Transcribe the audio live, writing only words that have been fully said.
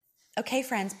Okay,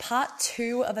 friends, part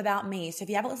two of About Me. So if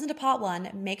you haven't listened to part one,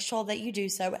 make sure that you do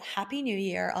so. Happy New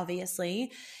Year,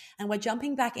 obviously. And we're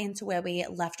jumping back into where we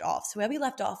left off. So where we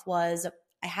left off was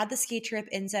I had the ski trip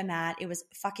in Zermatt. It was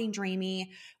fucking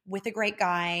dreamy with a great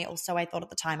guy. Also, I thought at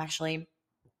the time, actually.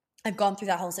 I've gone through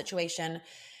that whole situation.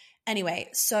 Anyway,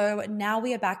 so now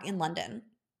we are back in London.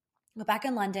 We're back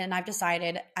in London and I've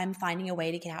decided I'm finding a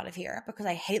way to get out of here because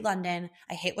I hate London.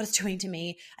 I hate what it's doing to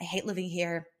me. I hate living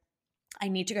here. I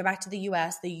need to go back to the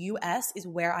US. The US is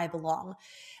where I belong.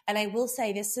 And I will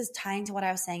say this is tying to what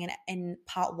I was saying in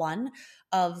part one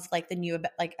of like the new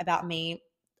About Me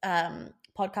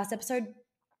podcast episode,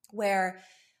 where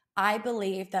I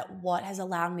believe that what has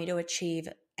allowed me to achieve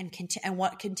and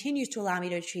what continues to allow me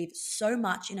to achieve so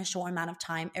much in a short amount of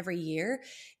time every year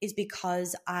is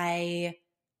because I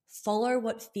follow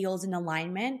what feels in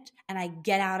alignment and I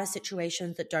get out of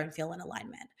situations that don't feel in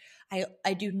alignment.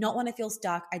 I do not want to feel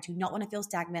stuck. I do not want to feel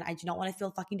stagnant. I do not want to feel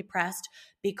fucking depressed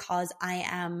because I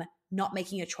am not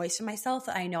making a choice for myself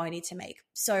that I know I need to make.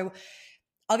 So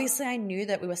obviously I knew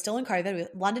that we were still in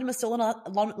COVID. London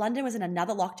was in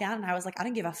another lockdown and I was like, I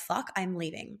don't give a fuck. I'm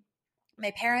leaving.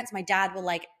 My parents, my dad were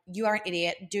like, you are an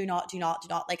idiot. Do not,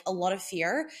 like a lot of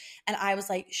fear. And I was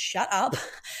like, shut up.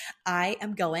 I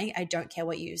am going. I don't care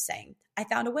what you're saying. I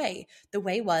found a way. The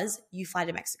way was you fly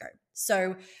to Mexico.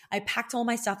 So I packed all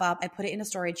my stuff up. I put it in a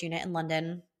storage unit in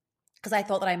London because I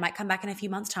thought that I might come back in a few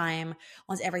months' time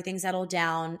once everything settled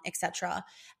down, etc.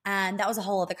 And that was a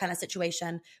whole other kind of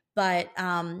situation. But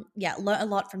yeah, learned a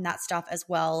lot from that stuff as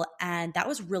well. And that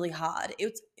was really hard.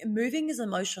 Moving is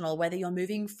emotional, whether you're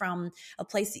moving from a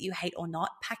place that you hate or not.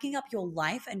 Packing up your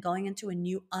life and going into a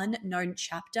new unknown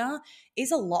chapter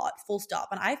is a lot, full stop.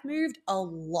 And I've moved a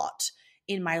lot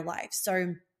in my life.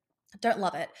 So don't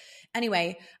love it.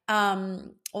 Anyway,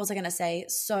 what was I going to say?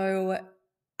 So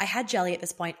I had jelly at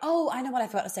this point. Oh, I know what I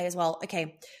forgot to say as well.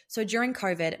 Okay. So during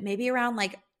COVID, maybe around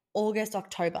like August,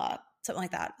 October, something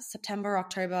like that, September,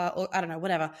 October, or I don't know,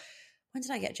 whatever. When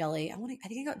did I get jelly? I think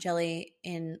I got jelly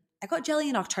in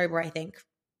October, I think,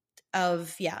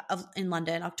 in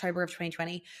London, October of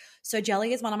 2020. So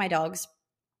jelly is one of my dogs.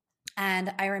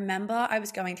 And I remember I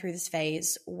was going through this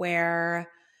phase where,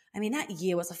 I mean, that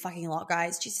year was a fucking lot,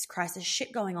 guys. Jesus Christ, the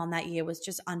shit going on that year was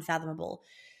just unfathomable.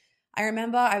 I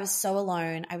remember I was so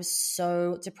alone. I was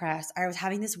so depressed. I was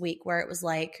having this week where it was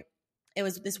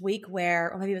this week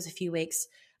where, or maybe it was a few weeks,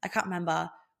 I can't remember,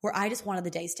 where I just wanted the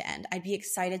days to end. I'd be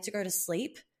excited to go to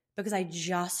sleep because I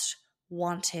just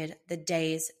wanted the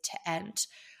days to end.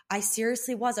 I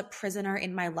seriously was a prisoner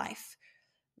in my life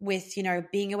with,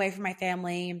 being away from my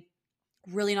family,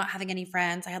 really not having any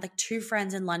friends. I had like 2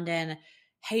 friends in London,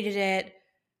 hated it.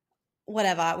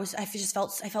 Whatever. I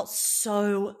felt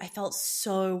so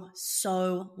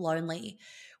lonely.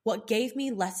 What gave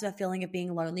me less of a feeling of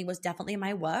being lonely was definitely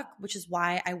my work, which is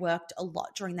why I worked a lot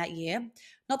during that year.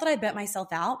 Not that I burnt myself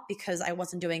out because I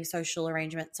wasn't doing social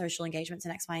engagements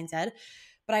and X, Y, and Z,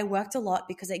 but I worked a lot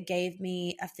because it gave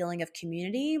me a feeling of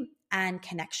community and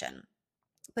connection.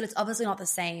 But it's obviously not the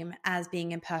same as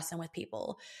being in person with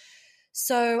people.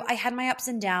 So I had my ups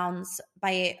and downs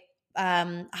by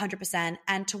 100%.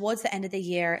 And towards the end of the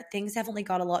year, things definitely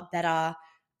got a lot better.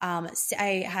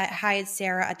 I hired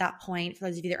Sarah at that point. For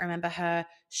those of you that remember her,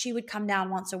 she would come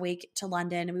down once a week to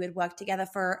London and we would work together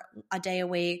for a day a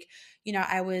week.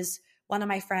 I was one of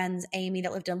my friends, Amy,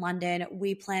 that lived in London.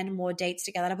 We planned more dates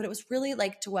together, but it was really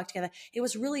like to work together. It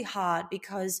was really hard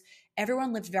because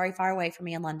everyone lived very far away from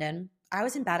me in London. I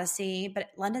was in Battersea, but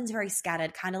London's very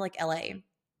scattered, kind of like LA.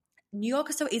 New York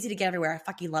is so easy to get everywhere. I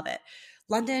fucking love it.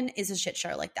 London is a shit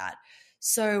show like that.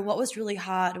 So what was really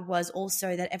hard was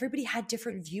also that everybody had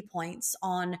different viewpoints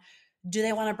on, do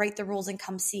they want to break the rules and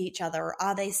come see each other? Or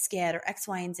are they scared or X,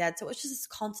 Y, and Z? So it was just this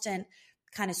constant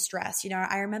kind of stress.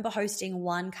 I remember hosting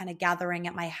one kind of gathering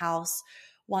at my house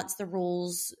once the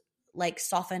rules like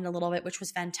softened a little bit, which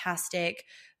was fantastic.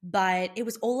 But it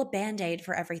was all a Band-Aid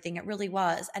for everything. It really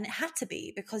was. And it had to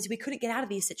be because we couldn't get out of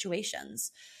these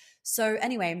situations. So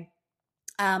anyway,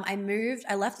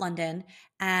 I left London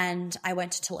and I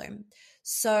went to Tulum.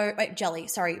 So Jelly.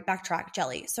 So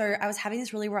I was having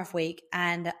this really rough week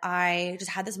and I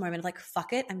just had this moment of like,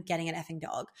 fuck it, I'm getting an effing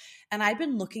dog. And I'd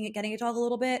been looking at getting a dog a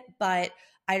little bit, but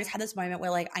I just had this moment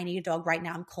where like, I need a dog right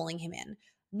now. I'm calling him in.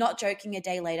 Not joking, a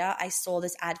day later, I saw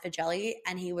this ad for Jelly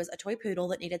and he was a toy poodle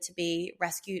that needed to be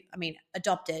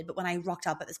adopted. But when I rocked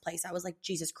up at this place, I was like,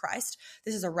 Jesus Christ,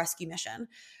 this is a rescue mission.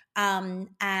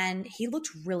 And he looked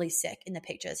really sick in the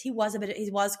pictures. He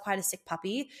was quite a sick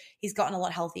puppy. He's gotten a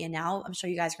lot healthier now. I'm sure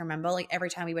you guys remember, like every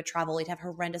time we would travel, he'd have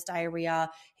horrendous diarrhea.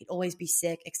 He'd always be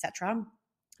sick, etc.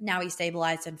 Now he's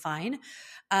stabilized and fine.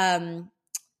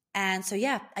 And so,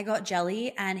 yeah, I got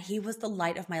Jelly, and he was the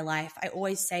light of my life. I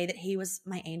always say that he was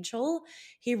my angel.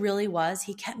 He really was.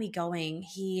 He kept me going.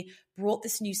 He brought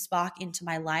this new spark into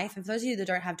my life. And for those of you that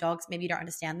don't have dogs, maybe you don't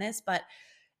understand this, but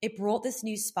it brought this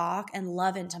new spark and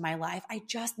love into my life. I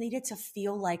just needed to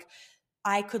feel like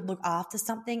I could look after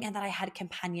something and that I had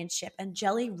companionship. And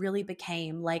Jelly really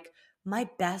became like my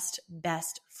best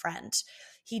friend.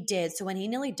 He did. So when he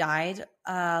nearly died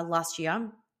last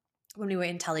year, when we were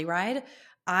in Telluride,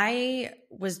 I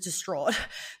was distraught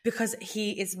because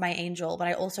he is my angel. But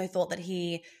I also thought that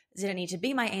he didn't need to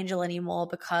be my angel anymore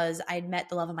because I'd met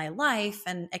the love of my life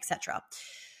and etc.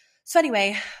 So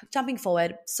anyway, jumping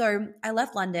forward. So I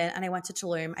left London and I went to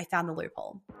Tulum. I found the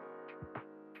loophole.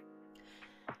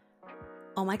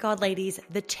 Oh my God, ladies,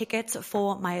 the tickets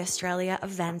for my Australia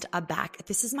event are back.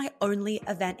 This is my only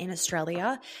event in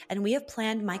Australia, and we have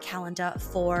planned my calendar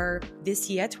for this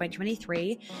year,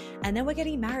 2023, and then we're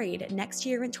getting married next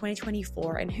year in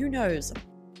 2024, and who knows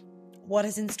what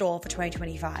is in store for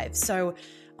 2025. So,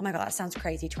 oh my God, that sounds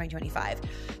crazy, 2025.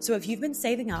 So if you've been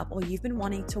saving up or you've been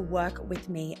wanting to work with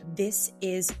me, this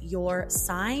is your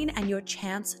sign and your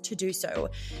chance to do so.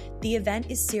 The event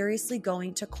is seriously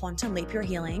going to quantum leap your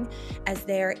healing, as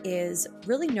there is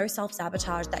really no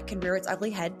self-sabotage that can rear its ugly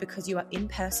head because you are in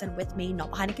person with me, not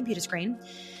behind a computer screen.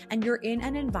 And you're in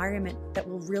an environment that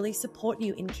will really support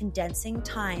you in condensing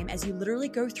time as you literally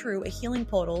go through a healing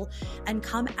portal and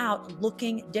come out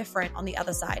looking different on the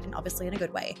other side, and obviously in a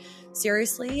good way.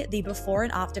 Seriously, the before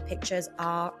and after pictures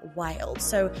are wild.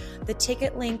 So the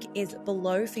ticket link is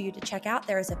below for you to check out.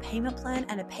 There is a payment plan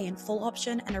and a pay in full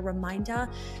option, and a reminder,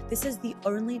 this is the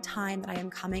only time that I am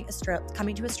coming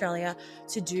to Australia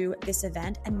to do this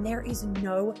event, and there is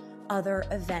no other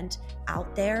event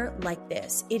out there like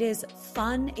this. It is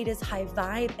fun, it is high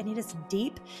vibe, and it is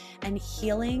deep and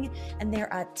healing, and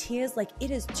there are tears. Like,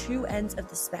 it is two ends of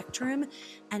the spectrum,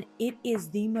 and it is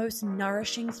the most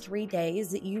nourishing 3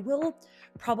 days that you will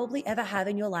probably ever have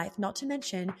in your life. Not to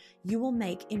mention, you will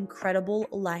make incredible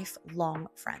lifelong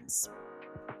friends.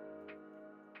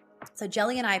 So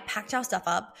Jelly and I packed our stuff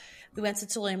up. We went to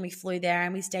Tulum, we flew there,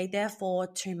 and we stayed there for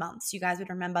 2 months. You guys would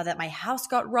remember that my house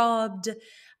got robbed.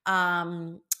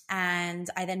 And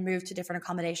I then moved to different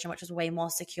accommodation, which was way more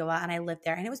secure, and I lived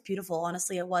there, and it was beautiful.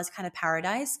 Honestly, it was kind of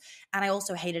paradise. And I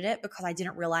also hated it because I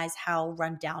didn't realize how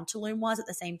run down Tulum was at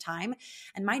the same time.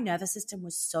 And my nervous system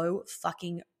was so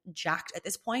fucking jacked at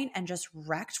this point and just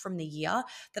wrecked from the year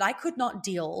that I could not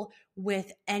deal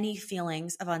with any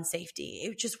feelings of unsafety.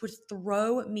 It just would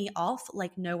throw me off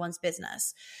like no one's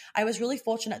business. I was really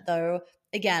fortunate though.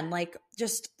 Again, like,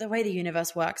 just the way the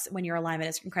universe works when you're alignment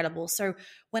is incredible. So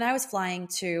when I was flying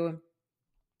to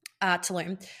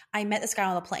Tulum, I met this guy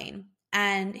on the plane,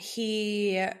 and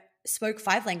he spoke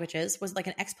 5 languages, was like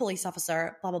an ex-police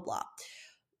officer, blah, blah, blah.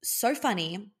 So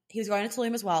funny. He was going to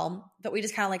Tulum as well, but we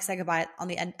just kind of like said goodbye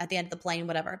at the end of the plane,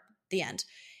 whatever, the end.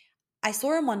 I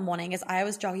saw him one morning as I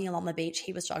was jogging along the beach.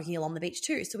 He was jogging along the beach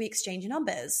too. So we exchanged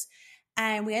numbers.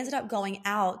 And we ended up going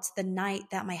out the night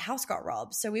that my house got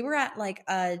robbed. So we were at like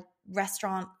a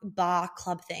restaurant, bar,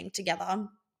 club thing together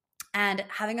and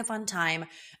having a fun time.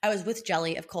 I was with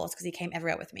Jelly, of course, because he came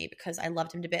everywhere with me because I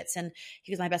loved him to bits and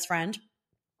he was my best friend.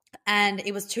 And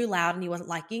it was too loud and he wasn't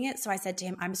liking it. So I said to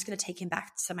him, I'm just going to take him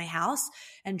back to my house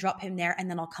and drop him there, and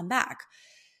then I'll come back.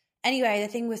 Anyway, the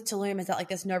thing with Tulum is that like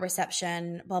there's no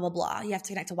reception, blah, blah, blah. You have to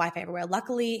connect to Wi-Fi everywhere.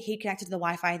 Luckily, he connected to the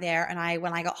Wi-Fi there. And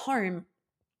when I got home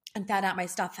and found out my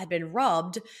stuff had been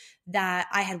robbed, that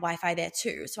I had Wi-Fi there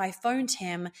too. So I phoned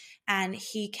him, and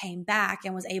he came back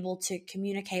and was able to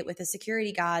communicate with the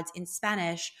security guards in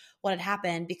Spanish what had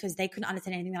happened, because they couldn't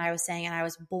understand anything that I was saying, and I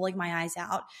was bawling my eyes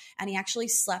out. And he actually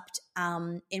slept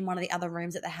in one of the other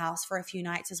rooms at the house for a few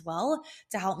nights as well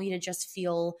to help me to just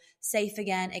feel safe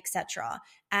again, etc.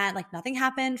 And like nothing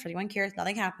happened. For anyone curious,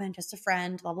 nothing happened, just a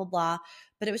friend, blah, blah, blah.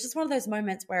 But it was just one of those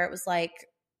moments where it was like,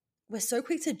 we're so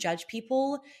quick to judge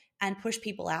people and push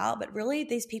people out, but really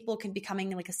these people can be coming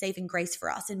like a saving grace for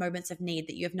us in moments of need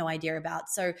that you have no idea about.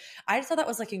 So I just thought that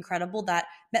was like incredible, that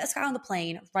met this guy on the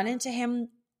plane, run into him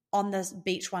on the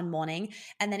beach one morning,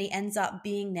 and then he ends up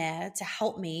being there to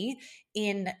help me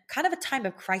in kind of a time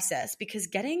of crisis, because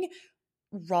getting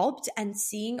robbed and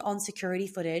seeing on security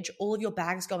footage all of your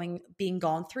bags being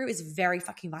gone through is very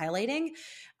fucking violating.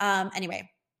 Anyway,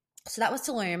 so that was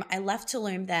Tulum. I left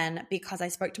Tulum then because I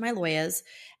spoke to my lawyers,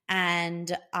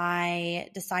 and I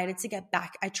decided to get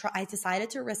back. I decided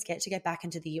to risk it to get back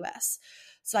into the US.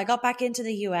 So I got back into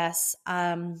the US,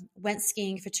 went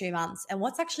skiing for 2 months. And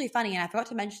what's actually funny, and I forgot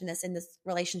to mention this in this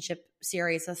relationship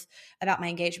series about my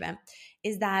engagement,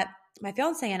 is that my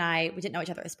fiance and I, we didn't know each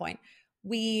other at this point.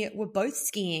 we were both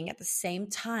skiing at the same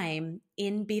time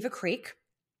in Beaver Creek.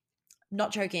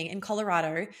 Not joking, in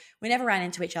Colorado. We never ran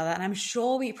into each other. And I'm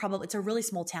sure it's a really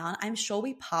small town. I'm sure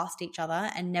we passed each other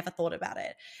and never thought about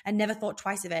it and never thought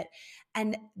twice of it.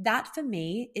 And that for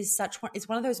me is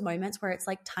one of those moments where it's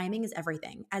like timing is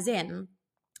everything, as in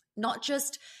not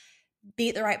just be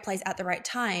at the right place at the right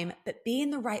time, but be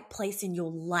in the right place in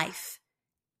your life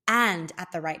and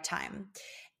at the right time.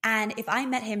 And if I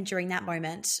met him during that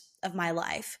moment of my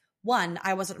life, one,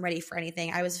 I wasn't ready for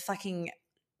anything. I was fucking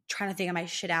trying to figure my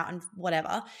shit out and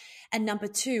whatever. And number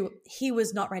two, he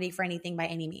was not ready for anything by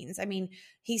any means. I mean,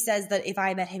 he says that if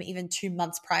I met him even 2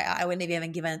 months prior, I wouldn't have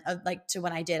even given, to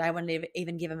when I did, I wouldn't have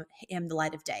even given him the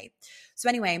light of day. So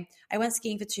anyway, I went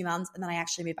skiing for 2 months and then I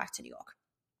actually moved back to New York.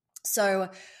 So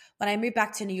when I moved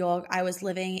back to New York, I was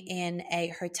living in a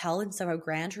hotel in Soho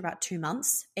Grand for about 2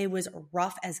 months. It was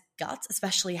rough as guts,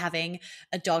 especially having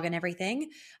a dog and everything.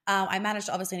 I managed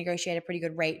to obviously negotiate a pretty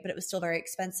good rate, but it was still very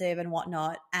expensive and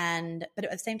whatnot. But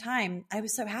at the same time, I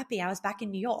was so happy. I was back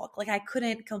in New York. Like I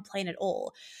couldn't complain at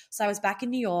all. So I was back in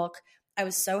New York. I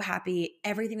was so happy.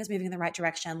 Everything was moving in the right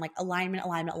direction, like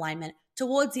alignment.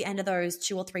 Towards the end of those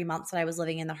 2 or 3 months that I was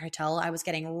living in the hotel, I was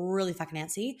getting really fucking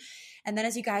antsy. And then,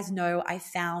 as you guys know, I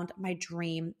found my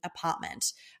dream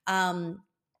apartment. And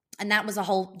that was a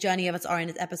whole journey of its own.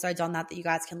 There's episodes on that you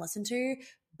guys can listen to.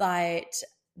 But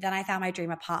then I found my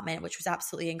dream apartment, which was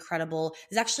absolutely incredible.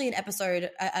 There's actually an episode,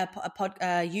 a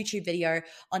YouTube video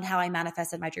on how I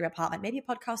manifested my dream apartment, maybe a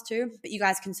podcast too, but you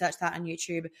guys can search that on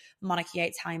YouTube, Monica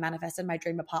Yates, how I manifested my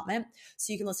dream apartment.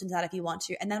 So you can listen to that if you want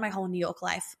to. And then my whole New York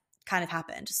life kind of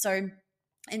happened. So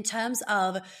in terms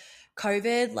of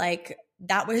COVID, like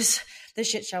that was the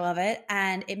shit show of it.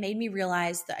 And it made me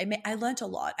realize that I learned a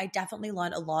lot. I definitely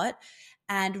learned a lot.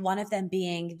 And one of them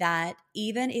being that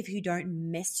even if you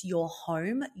don't miss your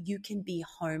home, you can be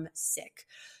homesick,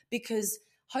 because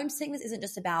homesickness isn't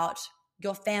just about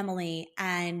your family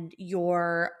and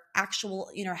your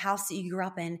actual, house that you grew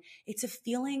up in. It's a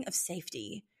feeling of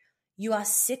safety. You are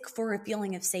sick for a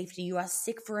feeling of safety. You are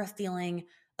sick for a feeling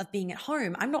of being at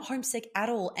home. I'm not homesick at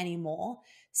all anymore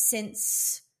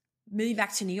since moving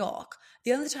back to New York.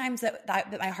 The only times that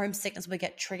my homesickness would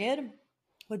get triggered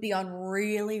would be on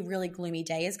really, really gloomy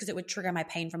days because it would trigger my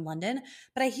pain from London.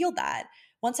 But I healed that.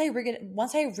 Once I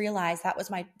realized that was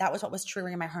what was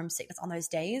triggering my homesickness on those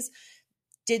days,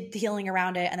 did the healing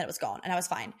around it, and then it was gone and I was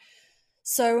fine.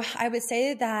 So I would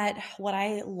say that what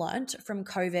I learned from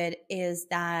COVID is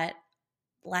that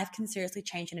life can seriously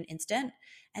change in an instant.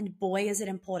 And boy, is it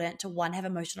important to, one, have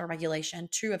emotional regulation,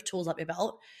 2, have tools up your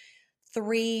belt,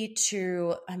 3,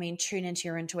 to, tune into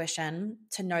your intuition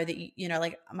to know that,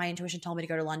 like my intuition told me to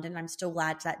go to London. And I'm still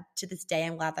glad that to this day,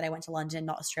 I'm glad that I went to London,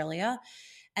 not Australia.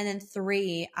 And then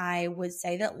 3, I would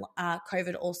say that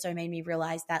COVID also made me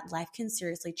realize that life can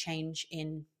seriously change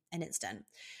in an instant.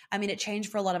 It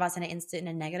changed for a lot of us in an instant in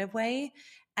a negative way.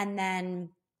 And then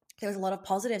there was a lot of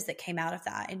positives that came out of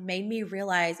that. It made me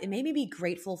be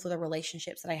grateful for the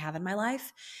relationships that I have in my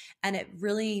life. And it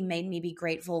really made me be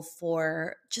grateful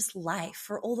for just life,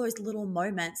 for all those little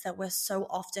moments that we're so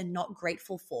often not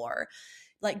grateful for,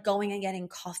 like going and getting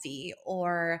coffee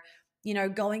or,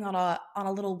 going on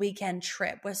a little weekend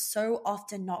trip. We're so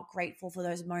often not grateful for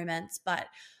those moments, but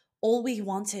all we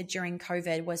wanted during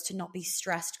COVID was to not be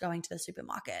stressed going to the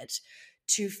supermarket,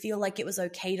 to feel like it was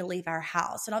okay to leave our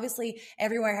house. And obviously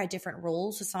everywhere had different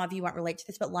rules. So some of you won't relate to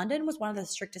this, but London was one of the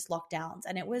strictest lockdowns.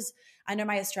 And it was, I know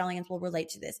my Australians will relate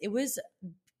to this. It was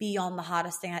beyond the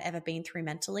hardest thing I'd ever been through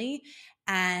mentally.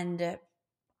 And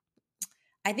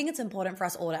I think it's important for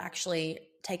us all to actually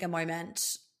take a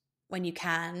moment when you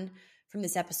can from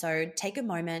this episode, take a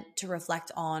moment to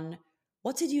reflect on,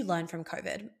 what did you learn from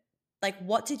COVID? Like,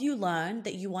 what did you learn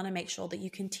that you want to make sure that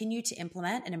you continue to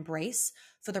implement and embrace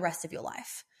for the rest of your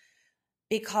life?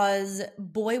 Because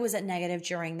boy, was it negative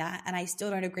during that. And I still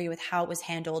don't agree with how it was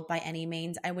handled by any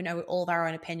means. I would know all of our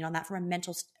own opinion on that from a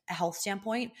mental health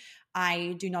standpoint.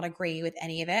 I do not agree with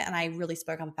any of it. And I really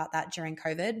spoke up about that during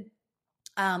COVID.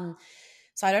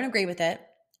 So I don't agree with it.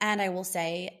 And I will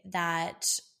say that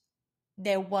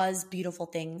there was beautiful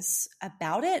things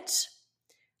about it.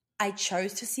 I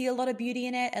chose to see a lot of beauty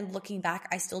in it. And looking back,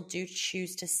 I still do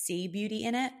choose to see beauty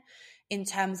in it, in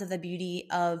terms of the beauty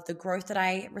of the growth that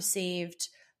I received,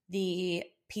 the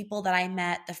people that I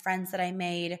met, the friends that I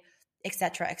made, et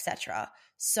cetera, et cetera.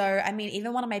 So,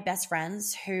 even one of my best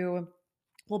friends, who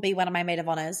will be one of my maid of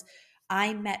honors,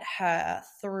 I met her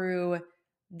through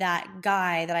that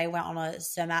guy that I went on a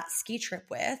Zermatt ski trip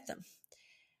with,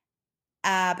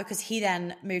 because he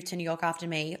then moved to New York after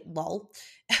me, lol.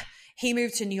 He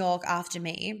moved to New York after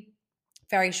me,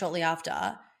 very shortly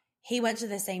after. he went to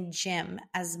the same gym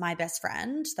as my best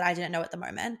friend that I didn't know at the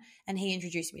moment, and he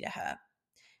introduced me to her.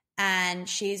 And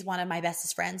she's one of my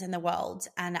bestest friends in the world,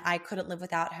 and I couldn't live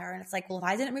without her. And it's like, well, if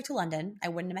I didn't move to London, I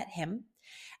wouldn't have met him.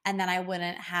 And then I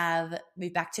wouldn't have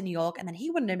moved back to New York, and then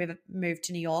he wouldn't have moved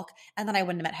to New York, and then I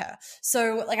wouldn't have met her.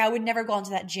 So like I would never go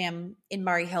into that gym in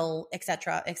Murray Hill,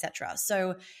 etc., etc.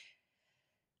 So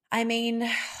I mean,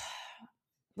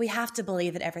 we have to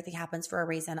believe that everything happens for a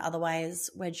reason. Otherwise,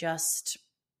 we're just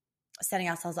setting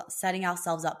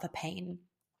ourselves up for pain,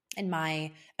 in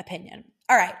my opinion.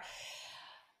 All right.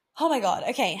 Oh my God.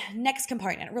 Okay. Next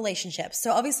component, relationships.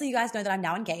 So obviously you guys know that I'm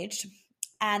now engaged,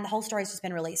 and the whole story's just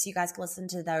been released. So you guys can listen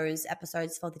to those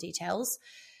episodes for the details.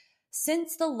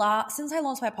 Since I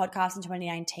launched my podcast in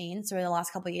 2019, so in the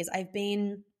last couple of years, I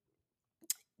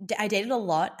dated a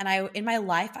lot, and in my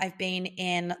life, I've been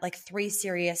in like 3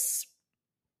 serious,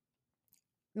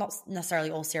 not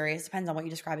necessarily all serious, depends on what you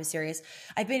describe as serious.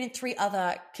 I've been in 3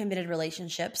 other committed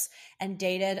relationships and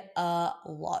dated a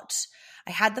lot.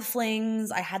 I had the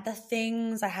flings, I had the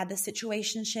things, I had the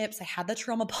situationships, I had the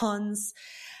trauma bonds,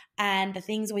 and the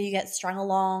things where you get strung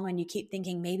along and you keep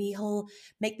thinking maybe he'll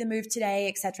make the move today,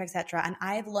 etc., etc. And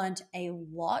I've learned a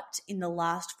lot in the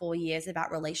last 4 years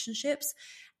about relationships,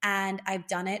 and I've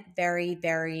done it very,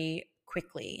 very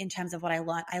quickly in terms of what I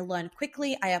learned. I learned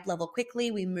quickly, I up level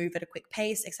quickly, we move at a quick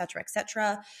pace, etc.,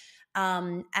 etc.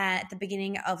 At the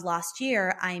beginning of last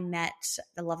year, I met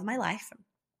the love of my life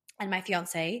and my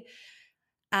fiance.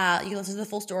 You can listen to the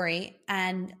full story,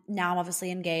 and now I'm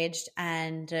obviously engaged,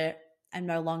 and I'm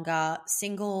no longer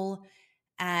single,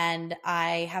 and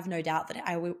I have no doubt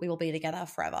that we will be together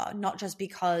forever, not just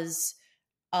because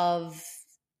of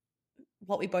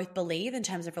what we both believe in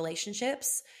terms of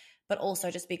relationships, but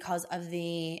also just because of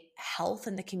the health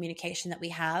and the communication that we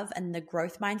have and the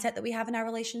growth mindset that we have in our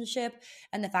relationship,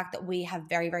 and the fact that we have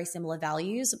very, very similar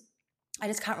values. I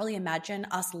just can't really imagine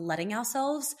us letting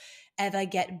ourselves ever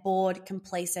get bored,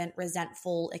 complacent,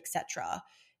 resentful, etc.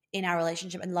 in our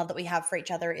relationship. And love that we have for each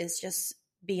other is just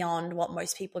beyond what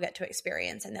most people get to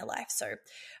experience in their life. So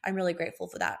I'm really grateful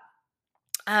for that.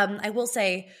 I will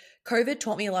say COVID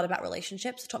taught me a lot about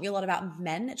relationships. It taught me a lot about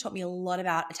men. It taught me a lot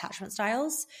about attachment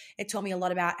styles. It taught me a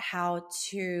lot about how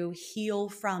to heal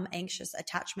from anxious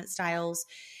attachment styles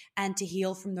and to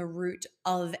heal from the root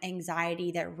of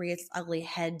anxiety that rears its ugly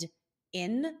head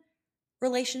in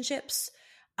relationships.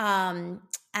 And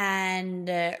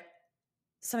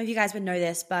some of you guys would know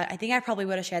this, but I think I probably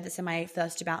would have shared this in my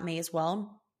first About Me as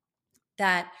well,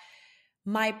 that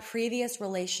my previous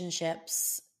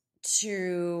relationships,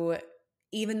 to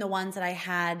even the ones that I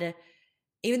had,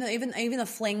 even the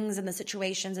flings and the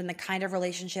situations and the kind of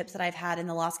relationships that I've had in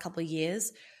the last couple of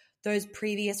years, those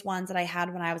previous ones that I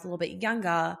had when I was a little bit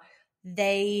younger,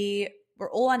 they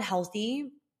were all unhealthy.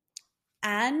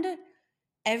 And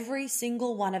every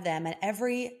single one of them, and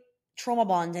every trauma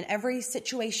bond and every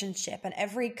situationship and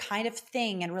every kind of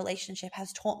thing and relationship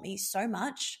has taught me so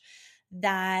much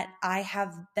that I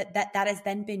have that has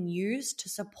then been used to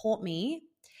support me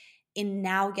in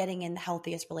now getting in the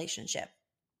healthiest relationship.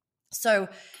 So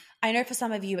I know for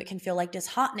some of you it can feel like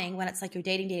disheartening when it's like you're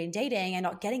dating and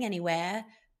not getting anywhere,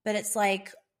 but it's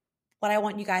like, what I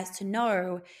want you guys to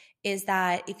know is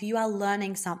that if you are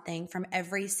learning something from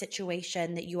every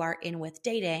situation that you are in with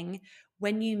dating,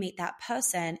 when you meet that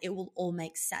person, it will all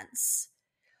make sense.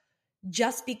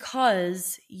 Just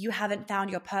because you haven't found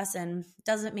your person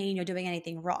doesn't mean you're doing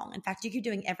anything wrong. In fact, you could be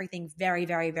doing everything very,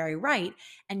 very, very right,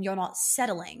 and you're not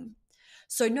settling.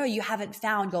 So no, you haven't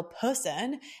found your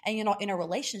person and you're not in a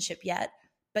relationship yet,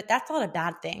 but that's not a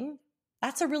bad thing.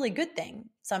 That's a really good thing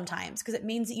sometimes, because it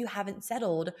means that you haven't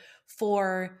settled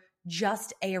for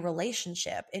just a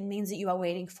relationship. It means that you are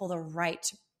waiting for the right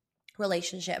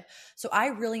relationship. So I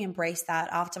really embraced that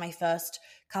after my first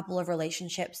couple of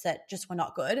relationships that just were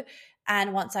not good.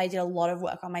 And once I did a lot of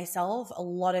work on myself, a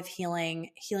lot of healing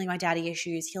my daddy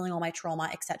issues, healing all my trauma,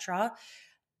 etc.,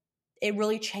 it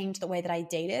really changed the way that I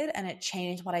dated, and it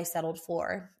changed what I settled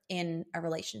for in a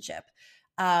relationship.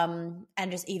 And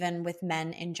just even with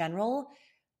men in general,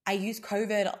 I used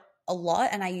COVID a lot,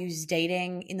 and I used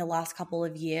dating in the last couple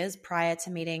of years prior to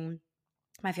meeting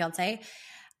my fiance.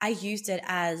 I used it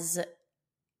as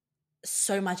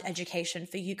so much education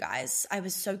for you guys. I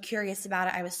was so curious about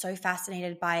it. I was so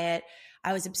fascinated by it.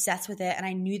 I was obsessed with it, and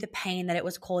I knew the pain that it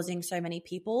was causing so many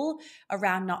people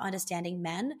around not understanding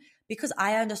men. Because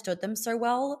I understood them so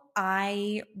well,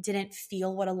 I didn't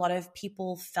feel what a lot of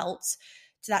people felt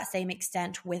to that same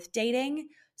extent with dating.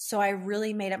 So I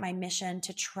really made it my mission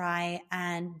to try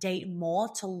and date more,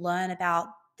 to learn about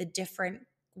the different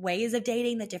ways of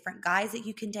dating, the different guys that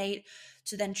you can date,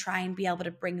 to then try and be able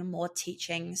to bring more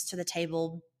teachings to the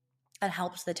table and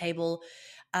help to the table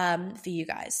for you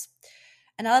guys.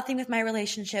 Another thing with my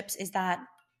relationships is that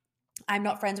I'm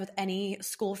not friends with any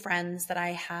school friends that I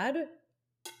had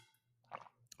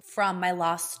from my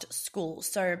last school.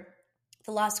 So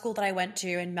the last school that I went to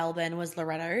in Melbourne was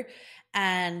Loretto,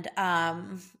 and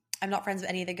I'm not friends with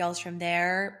any of the girls from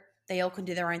there. They all can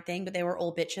do their own thing, but they were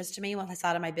all bitches to me once I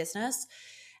started my business.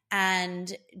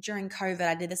 And during COVID,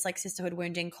 I did this like sisterhood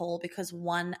wounding call because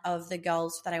one of the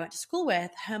girls that I went to school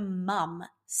with, her mum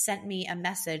sent me a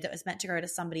message that was meant to go to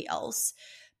somebody else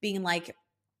being like,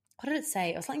 what did it say?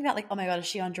 It was something about like, oh my God, is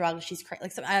she on drugs? She's crazy.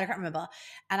 Like something, I can't remember.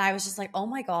 And I was just like, oh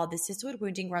my God, this sisterhood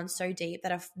wounding runs so deep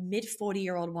that a mid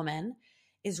 40-year-old woman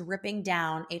is ripping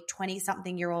down a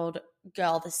 20-something-year-old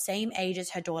girl the same age as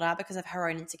her daughter because of her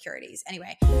own insecurities.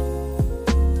 Anyway,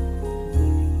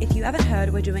 if you haven't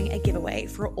heard, we're doing a giveaway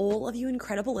for all of you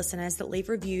incredible listeners that leave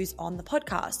reviews on the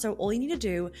podcast. So all you need to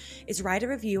do is write a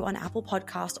review on Apple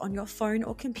Podcast on your phone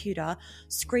or computer,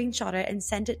 screenshot it and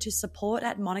send it to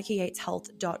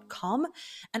support@monicayateshealth.com.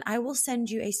 And I will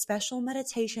send you a special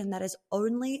meditation that is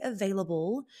only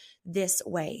available this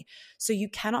way. So you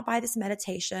cannot buy this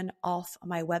meditation off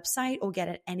my website or get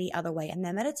it any other way. And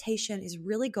the meditation is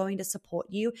really going to support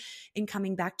you in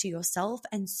coming back to yourself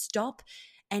and stop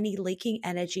any leaking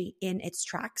energy in its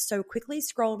tracks. So quickly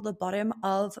scroll to the bottom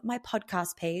of my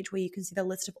podcast page where you can see the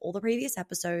list of all the previous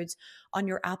episodes on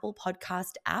your Apple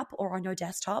Podcast app or on your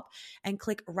desktop, and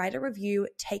click write a review,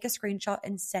 take a screenshot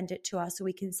and send it to us so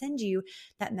we can send you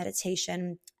that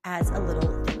meditation as a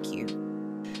little thank you.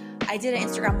 I did an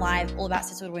Instagram live all about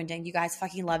sisterhood wounding. You guys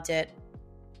fucking loved it.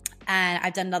 And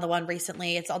I've done another one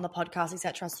recently. It's on the podcast,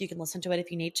 etc. So you can listen to it if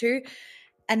you need to.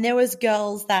 And there was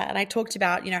girls that, and I talked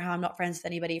about, you know, how I'm not friends with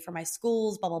anybody from my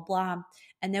schools, blah, blah, blah.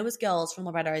 And there was girls from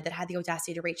Loretto that had the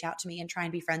audacity to reach out to me and try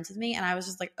and be friends with me. And I was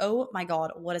just like, oh my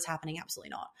God, what is happening? Absolutely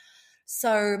not.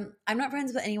 So I'm not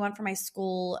friends with anyone from my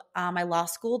school, my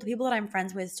last school. The people that I'm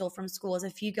friends with still from school is a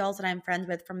few girls that I'm friends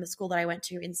with from the school that I went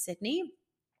to in Sydney,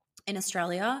 in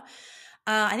Australia.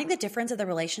 I think the difference of the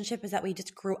relationship is that we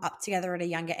just grew up together at a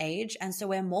younger age. And so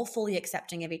we're more fully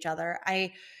accepting of each other.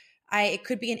 It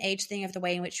could be an age thing of the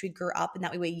way in which we grew up and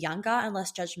that we were younger and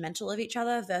less judgmental of each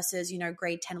other versus, you know,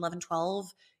 grade 10, 11,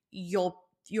 12, your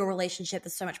relationship,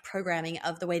 there's so much programming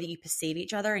of the way that you perceive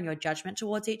each other and your judgment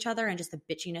towards each other and just the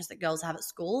bitchiness that girls have at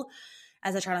school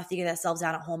as they're trying to figure themselves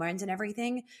out at hormones and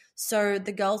everything. So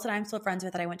the girls that I'm still friends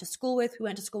with that I went to school with, we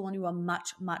went to school when we were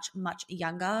much, much, much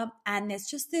younger. And there's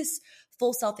just this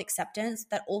full self-acceptance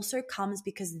that also comes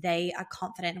because they are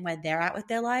confident in where they're at with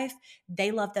their life. They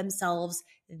love themselves.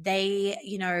 They,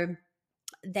 you know,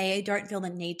 they don't feel the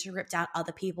need to rip down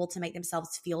other people to make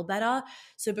themselves feel better.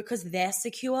 So because they're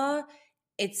secure,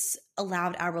 it's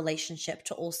allowed our relationship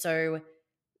to also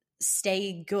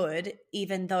stay good,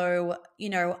 even though, you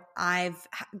know, I've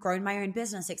grown my own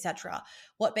business, etc.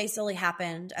 What basically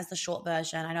happened, as the short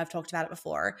version, I know I've talked about it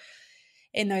before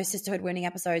in those sisterhood wounding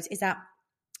episodes, is that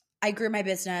I grew my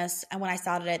business, and when I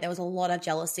started it, there was a lot of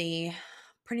jealousy.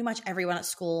 Pretty much everyone at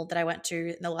school that I went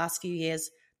to in the last few years,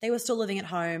 they were still living at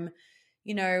home,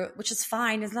 you know, which is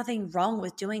fine. There's nothing wrong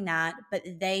with doing that, but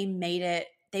they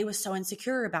were so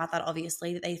insecure about that,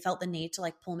 obviously, that they felt the need to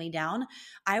like pull me down.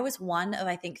 I was one of,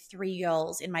 I think, 3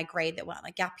 girls in my grade that went on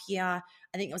a gap year.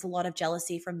 I think it was a lot of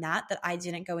jealousy from that I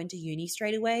didn't go into uni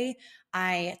straight away.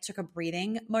 I took a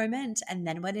breathing moment and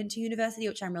then went into university,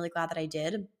 which I'm really glad that I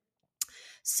did.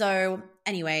 So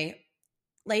anyway,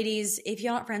 ladies, if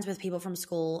you're not friends with people from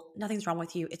school, nothing's wrong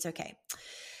with you. It's okay.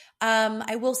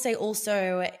 I will say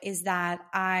also is that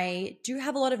I do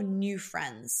have a lot of new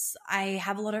friends. I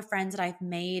have a lot of friends that I've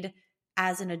made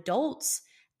as an adult,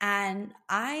 and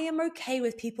I am okay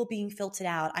with people being filtered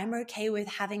out. I'm okay with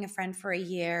having a friend for a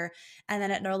year and then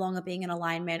it no longer being in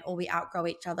alignment, or we outgrow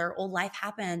each other, or life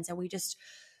happens and we just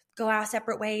go our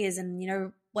separate ways and, you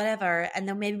know, whatever. And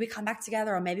then maybe we come back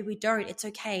together or maybe we don't. It's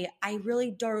okay. I really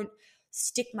don't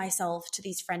stick myself to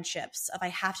these friendships of I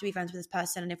have to be friends with this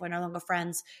person, and if we're no longer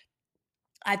friends,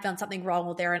 I've done something wrong,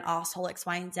 or they're an asshole, X,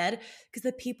 Y, and Z. Because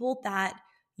the people that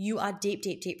you are deep,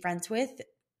 deep, deep friends with,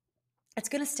 it's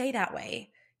going to stay that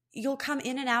way. You'll come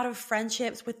in and out of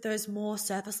friendships with those more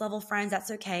surface level friends.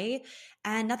 That's okay.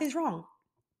 And nothing's wrong.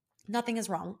 Nothing is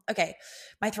wrong. Okay.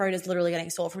 My throat is literally getting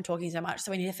sore from talking so much,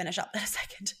 so we need to finish up in a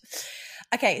second.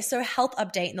 Okay. So health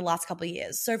update in the last couple of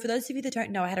years. So for those of you that don't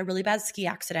know, I had a really bad ski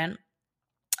accident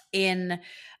in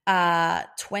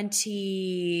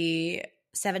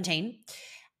 2017.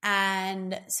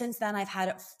 And since then, I've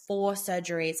had 4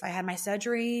 surgeries. I had my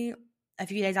surgery a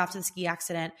few days after the ski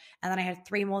accident. And then I had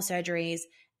 3 more surgeries.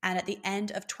 And at the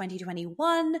end of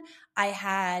 2021, I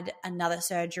had another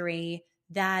surgery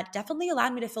that definitely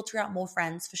allowed me to filter out more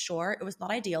friends for sure. It was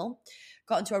not ideal.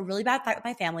 Got into a really bad fight with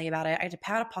my family about it. I had to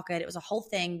pay out of pocket. It was a whole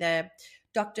thing. The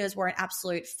doctors were an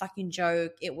absolute fucking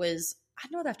joke. It was, I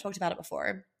don't know if I've talked about it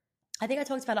before. I think I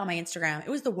talked about it on my Instagram. It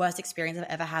was the worst experience I've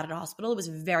ever had at a hospital. It was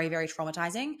very, very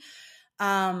traumatizing.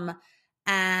 And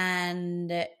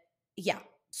yeah,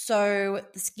 so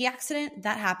the ski accident,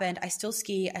 that happened. I still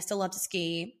ski. I still love to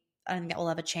ski. I don't think that will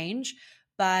ever change.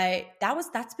 But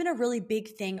that's been a really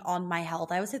big thing on my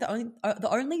health. I would say the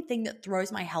only thing that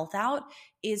throws my health out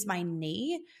is my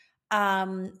knee.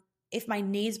 If my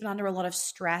knee's been under a lot of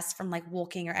stress from like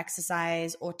walking or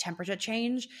exercise or temperature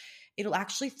change, it'll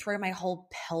actually throw my whole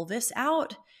pelvis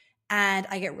out, and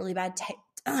I get really bad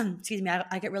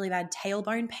I get really bad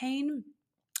tailbone pain,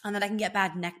 and then I can get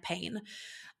bad neck pain.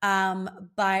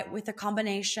 But with a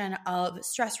combination of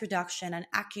stress reduction and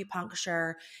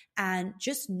acupuncture and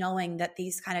just knowing that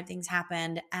these kind of things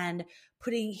happened and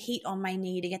putting heat on my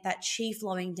knee to get that chi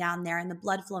flowing down there and the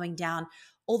blood flowing down,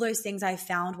 all those things, I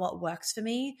found what works for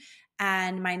me.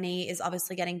 And my knee is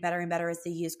obviously getting better and better as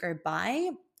the years go by,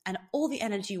 and all the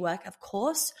energy work, of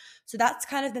course. So that's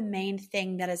kind of the main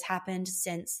thing that has happened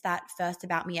since that first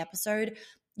About Me episode.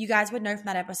 You guys would know from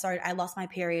that episode, I lost my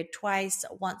period twice,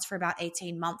 once for about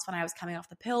 18 months when I was coming off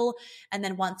the pill, and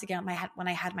then once again when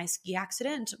I had my ski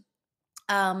accident.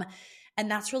 And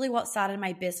that's really what started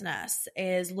my business,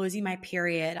 is losing my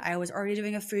period. I was already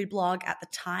doing a food blog at the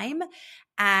time,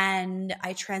 and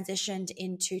I transitioned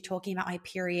into talking about my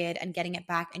period and getting it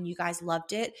back, and you guys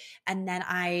loved it. And then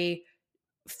I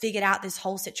figured out this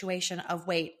whole situation of,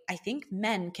 wait, I think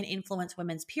men can influence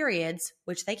women's periods,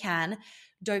 which they can.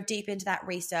 Dove deep into that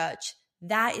research.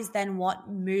 That is then what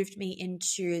moved me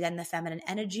into then the feminine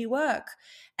energy work.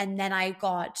 And then I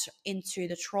got into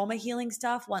the trauma healing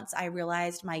stuff once I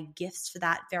realized my gifts for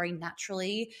that very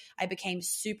naturally. I became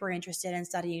super interested in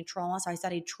studying trauma. So I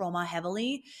studied trauma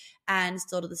heavily, and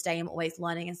still to this day I'm always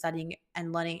learning and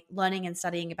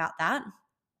studying about that.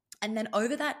 And then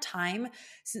over that time,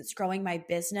 since growing my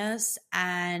business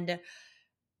and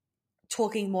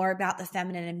talking more about the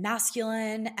feminine and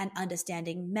masculine and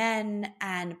understanding men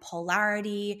and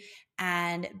polarity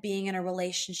and being in a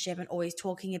relationship and always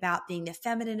talking about being the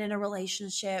feminine in a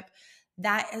relationship,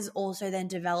 that has also then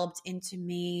developed into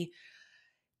me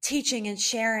teaching and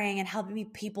sharing and helping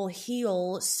people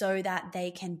heal so that they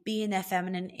can be in their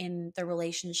feminine in the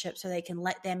relationship, so they can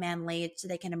let their man lead, so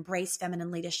they can embrace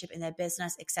feminine leadership in their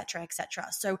business, etc., etc.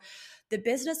 So the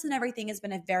business and everything has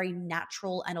been a very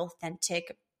natural and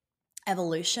authentic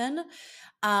evolution.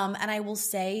 And I will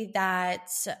say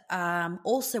that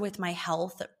also with my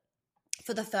health,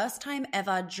 for the first time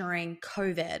ever during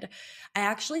COVID, I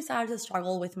actually started to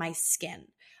struggle with my skin.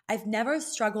 I've never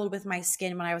struggled with my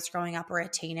skin when I was growing up or a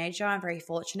teenager. I'm very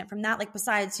fortunate from that. Like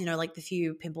besides, like the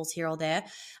few pimples here or there,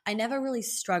 I never really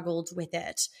struggled with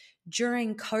it.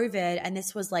 During COVID, and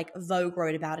this was like Vogue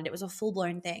wrote about it, it was a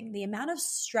full-blown thing. The amount of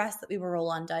stress that we were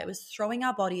all under, it was throwing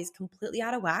our bodies completely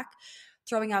out of whack,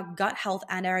 throwing our gut health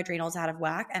and our adrenals out of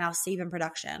whack, and our sebum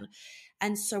production.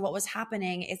 And so what was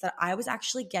happening is that I was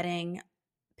actually getting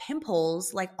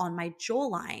pimples like on my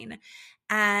jawline,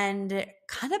 and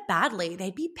kind of badly.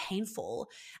 They'd be painful.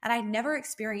 And I'd never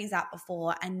experienced that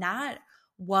before. And that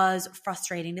was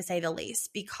frustrating to say the least,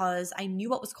 because I knew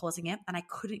what was causing it and I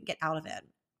couldn't get out of it.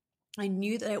 I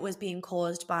knew that it was being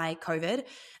caused by COVID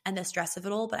and the stress of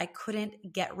it all, but I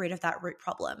couldn't get rid of that root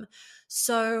problem.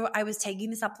 So I was taking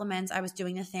the supplements, I was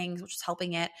doing the things, which was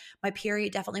helping it. My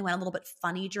period definitely went a little bit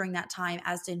funny during that time,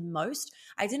 as did most.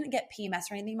 I didn't get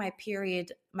PMS or anything.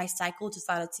 My cycle just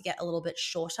started to get a little bit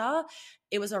shorter.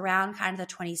 It was around kind of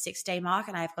the 26-day mark,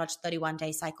 and I've got a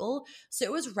 31-day cycle. So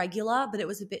it was regular, but it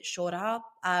was a bit shorter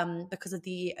because of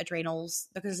the adrenals,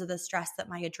 because of the stress that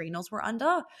my adrenals were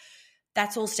under.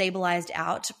 That's all stabilized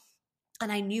out.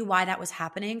 And I knew why that was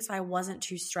happening. So I wasn't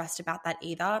too stressed about that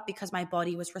either, because my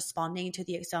body was responding to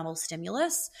the external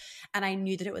stimulus. And I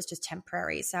knew that it was just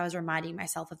temporary. So I was reminding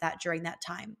myself of that during that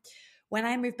time. When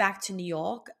I moved back to New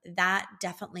York, that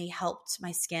definitely helped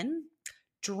my skin.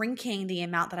 Drinking the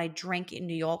amount that I drank in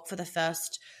New York for the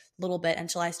first little bit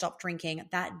until I stopped drinking,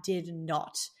 that did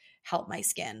not help my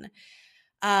skin.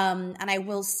 And I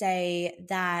will say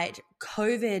that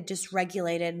COVID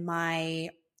dysregulated my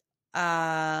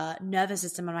nervous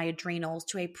system and my adrenals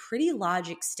to a pretty large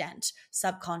extent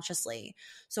subconsciously.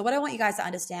 So what I want you guys to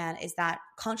understand is that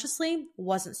consciously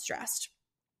wasn't stressed.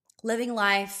 Living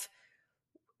life,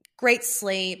 great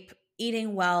sleep,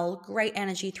 eating well, great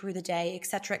energy through the day,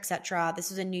 etc., etc.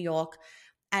 This was in New York.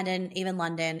 and in even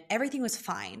London, everything was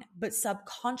fine. But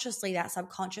subconsciously, that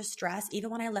subconscious stress, even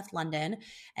when I left London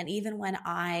and even when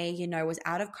I, was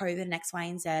out of COVID and X, Y,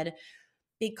 and Z,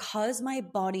 because my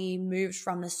body moved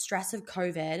from the stress of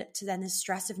COVID to then the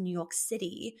stress of New York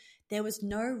City, there was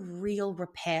no real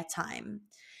repair time.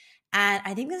 And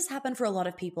I think this has happened for a lot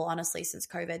of people, honestly, since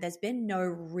COVID. There's been no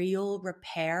real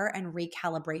repair and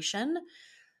recalibration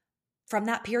from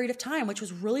that period of time, which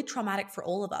was really traumatic for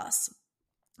all of us.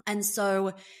 And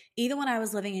so even when I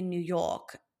was living in New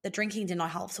York, the drinking did not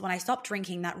help. So when I stopped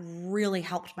drinking, that really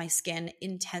helped my skin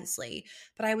intensely.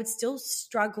 But I would still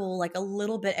struggle like a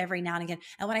little bit every now and again.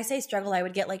 And when I say struggle, I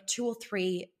would get like 2 or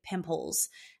 3 pimples.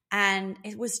 And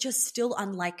it was just still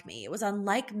unlike me. It was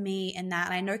unlike me in that.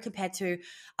 And I know compared to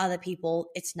other people,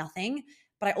 it's nothing.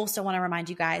 But I also want to remind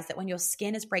you guys that when your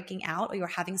skin is breaking out or you're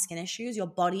having skin issues, your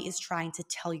body is trying to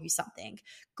tell you something.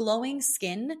 Glowing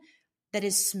skin that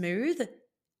is smooth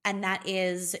and that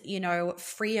is,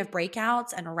 free of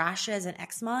breakouts and rashes and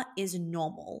eczema is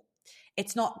normal.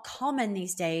 It's not common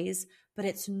these days, but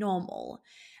it's normal.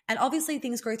 And obviously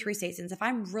things go through seasons. If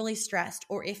I'm really stressed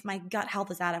or if my gut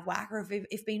health is out of whack or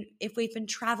if we've been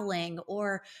traveling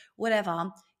or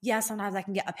whatever, yeah, sometimes I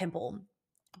can get a pimple.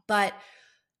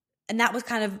 And that was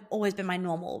kind of always been my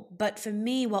normal. But for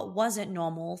me, what wasn't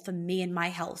normal for me and my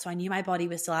health, so I knew my body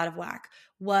was still out of whack,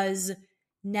 was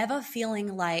never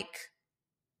feeling like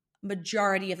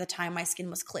majority of the time my skin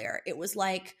was clear. It was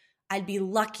like I'd be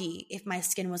lucky if my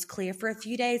skin was clear for a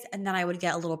few days and then I would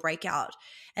get a little breakout.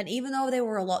 And even though they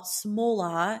were a lot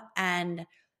smaller and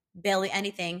barely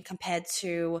anything compared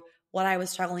to what I was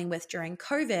struggling with during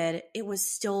COVID, it was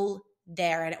still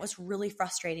there and it was really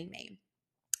frustrating me.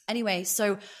 Anyway,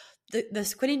 so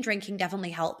the quitting drinking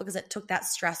definitely helped because it took that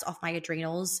stress off my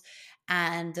adrenals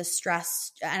and the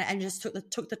stress and just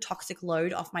took the toxic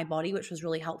load off my body, which was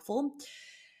really helpful.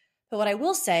 But what I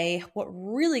will say, what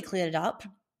really cleared it up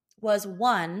was,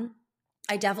 one,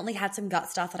 I definitely had some gut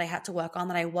stuff that I had to work on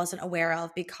that I wasn't aware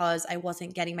of because I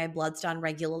wasn't getting my bloods done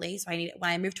regularly. So when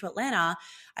I moved to Atlanta,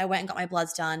 I went and got my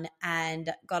bloods done and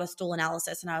got a stool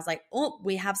analysis. And I was like, oh,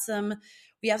 we have some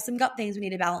gut things we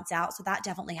need to balance out. So that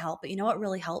definitely helped. But you know what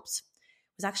really helped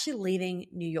was actually leaving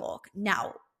New York.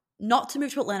 Now, not to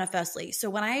move to Atlanta firstly. So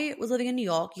when I was living in New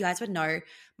York, you guys would know,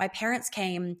 my parents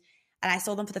came and I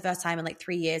saw them for the first time in like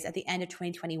 3 years at the end of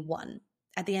 2021.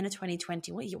 At the end of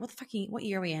 2020, what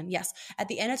year are we in? Yes. At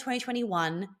the end of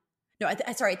 2021,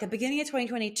 at the beginning of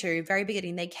 2022, very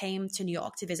beginning, they came to New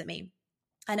York to visit me.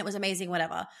 And it was amazing,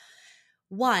 whatever.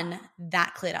 One,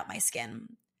 that cleared up my skin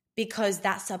because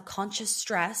that subconscious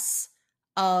stress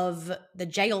of the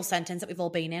jail sentence that we've all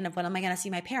been in, of when am I going to see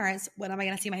my parents? When am I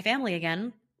going to see my family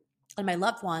again? And my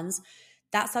loved ones,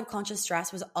 that subconscious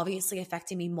stress was obviously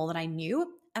affecting me more than I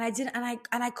knew. And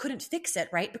I couldn't fix it,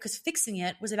 right? Because fixing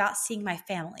it was about seeing my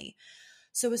family.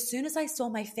 So as soon as I saw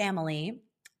my family,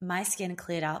 my skin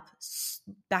cleared up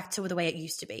back to the way it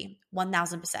used to be,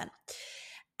 1000%.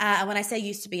 And when I say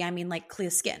used to be, I mean like clear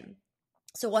skin.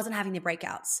 So it wasn't having the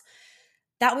breakouts.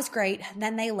 That was great. And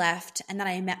then they left. And then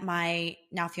I met my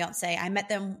now fiance. I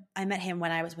met him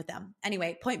when I was with them.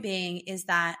 Anyway, point being is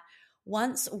that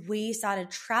once we started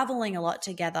traveling a lot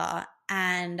together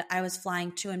and I was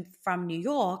flying to and from New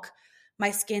York,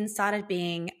 my skin started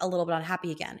being a little bit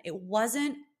unhappy again. It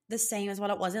wasn't the same as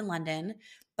what it was in London,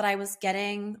 but I was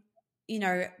getting,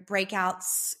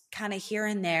 breakouts kind of here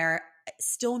and there,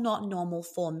 still not normal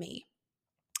for me.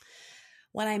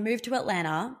 When I moved to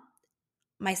Atlanta,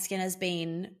 my skin has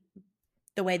been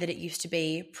the way that it used to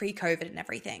be pre-COVID and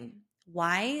everything.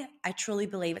 Why? I truly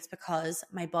believe it's because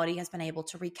my body has been able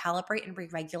to recalibrate and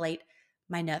re-regulate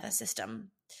my nervous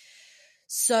system.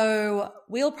 So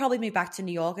we'll probably move back to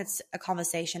New York. It's a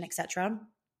conversation, etc.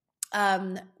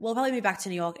 We'll probably move back to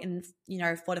New York in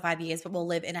 4 to 5 years, but we'll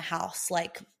live in a house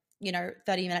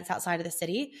 30 minutes outside of the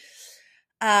city.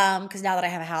 Because now that I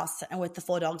have a house and with the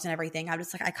 4 dogs and everything, I'm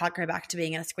just like, I can't go back to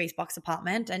being in a squeeze box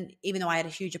apartment. And even though I had a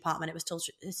huge apartment, it was still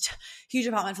huge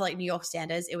apartment for like New York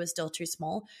standards. It was still too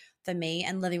small for me,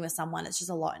 and living with someone, it's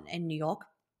just a lot in New York,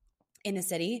 in the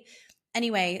city.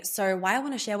 Anyway, so why I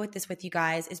want to share this with you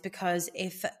guys is because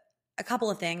if a couple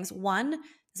of things. One,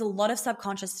 there's a lot of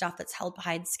subconscious stuff that's held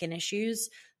behind skin issues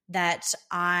that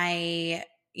I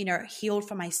healed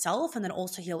for myself and then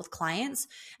also heal with clients.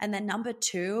 And then number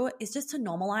 2 is just to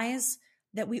normalize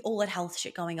that we all had health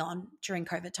shit going on during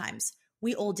COVID times.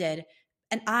 We all did.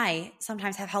 And I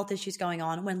sometimes have health issues going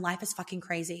on when life is fucking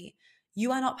crazy.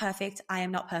 You are not perfect. I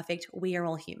am not perfect. We are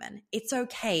all human. It's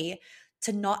okay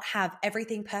to not have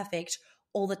everything perfect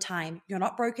all the time. You're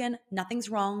not broken. Nothing's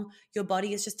wrong. Your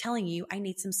body is just telling you, I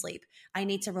need some sleep. I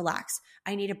need to relax.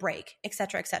 I need a break,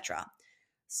 etc., etc.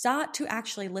 start to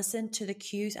actually listen to the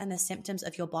cues and the symptoms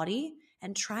of your body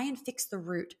and try and fix the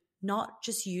root, not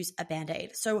just use a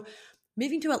Band-Aid. So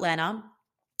moving to Atlanta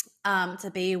to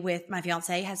be with my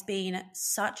fiance has been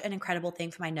such an incredible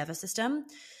thing for my nervous system.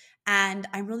 And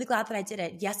I'm really glad that I did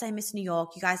it. Yes, I miss New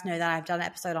York. You guys know that. I've done an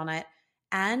episode on it.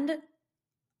 And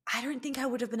I don't think I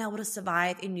would have been able to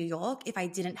survive in New York if I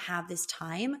didn't have this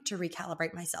time to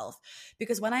recalibrate myself.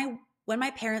 Because when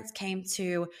my parents came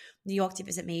to New York to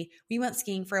visit me, we went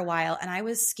skiing for a while, and I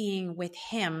was skiing with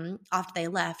him after they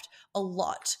left a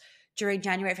lot during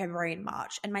January, February, and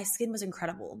March. And my skin was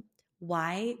incredible.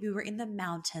 Why? We were in the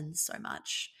mountains so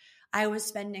much. I was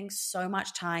spending so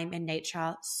much time in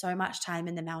nature, so much time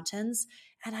in the mountains,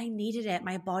 and I needed it.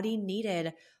 My body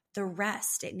needed the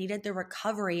rest. It needed the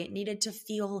recovery. It needed to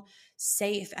feel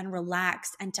safe and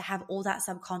relaxed and to have all that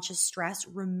subconscious stress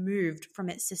removed from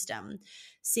its system.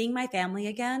 Seeing my family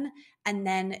again and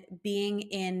then being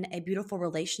in a beautiful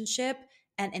relationship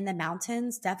and in the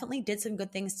mountains definitely did some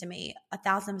good things to me.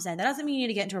 1,000%. That doesn't mean you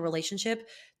need to get into a relationship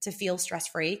to feel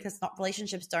stress-free, because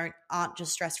relationships aren't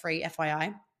just stress-free,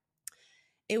 FYI.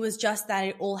 It was just that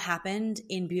it all happened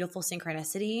in beautiful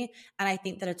synchronicity. And I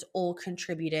think that it's all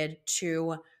contributed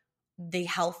to the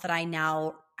health that I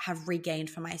now have regained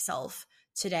for myself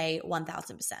today,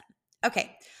 1,000%.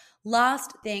 Okay,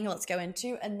 last thing let's go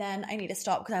into, and then I need to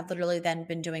stop because I've literally then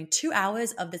been doing 2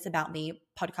 hours of this About Me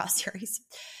podcast series.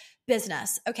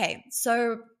 Business. Okay,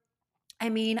 so I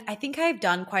think I've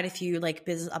done quite a few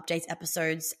business updates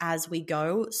episodes as we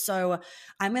go. So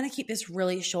I'm going to keep this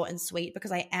really short and sweet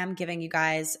because I am giving you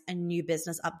guys a new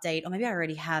business update, or maybe I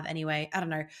already have anyway. I don't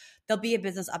know. There'll be a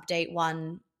business update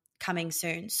one coming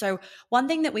soon. So one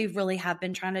thing that we really have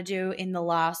been trying to do in the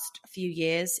last few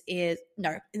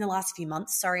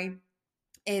months,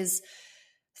 is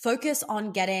focus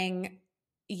on getting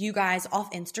you guys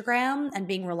off Instagram and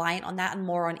being reliant on that and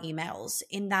more on emails,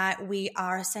 in that we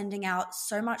are sending out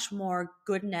so much more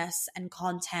goodness and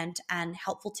content and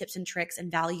helpful tips and tricks and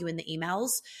value in the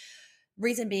emails.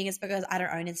 Reason being is because I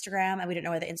don't own Instagram and we don't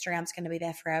know whether Instagram's going to be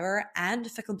there forever. And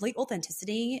for complete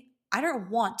authenticity, I don't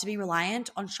want to be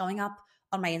reliant on showing up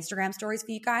on my Instagram stories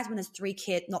for you guys when there's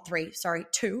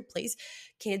two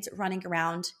kids running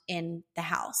around in the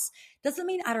house. Doesn't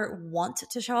mean I don't want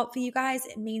to show up for you guys.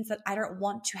 It means that I don't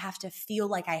want to have to feel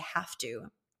like I have to.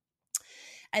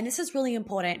 And this is really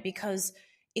important, because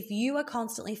if you are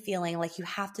constantly feeling like you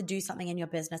have to do something in your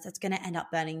business, it's going to end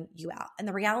up burning you out. And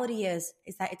the reality is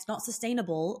that it's not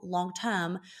sustainable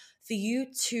long-term for you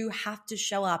to have to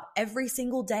show up every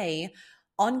single day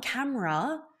on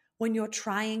camera when you're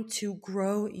trying to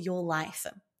grow your life.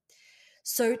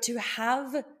 So to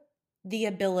have the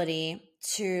ability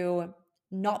to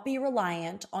not be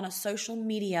reliant on a social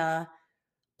media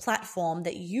platform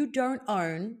that you don't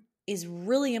own is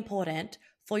really important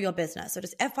for your business. So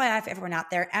just FYI for everyone out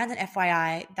there, and an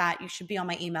FYI that you should be on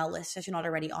my email list if you're not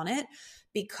already on it,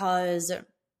 because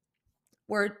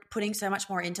we're putting so much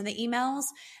more into the emails,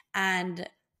 and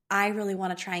I really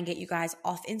want to try and get you guys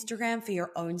off Instagram for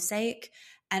your own sake,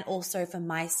 and also for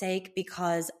my sake,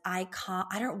 because I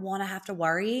don't want to have to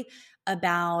worry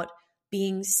about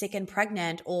being sick and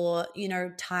pregnant, or,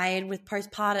 tired with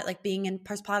postpartum, being in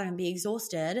postpartum and be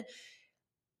exhausted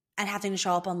and having to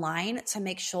show up online to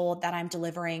make sure that I'm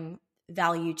delivering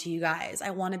value to you guys.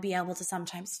 I want to be able to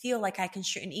sometimes feel like I can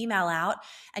shoot an email out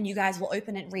and you guys will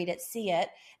open it, read it, see it,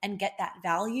 and get that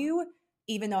value,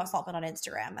 even though it's not been on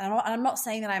Instagram. And I'm not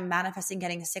saying that I'm manifesting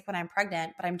getting sick when I'm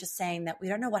pregnant, but I'm just saying that we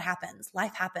don't know what happens.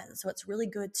 Life happens. So it's really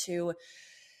good to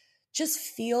just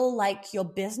feel like your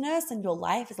business and your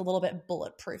life is a little bit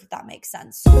bulletproof, if that makes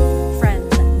sense.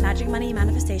 Friends, Magic Money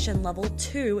Manifestation Level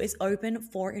 2 is open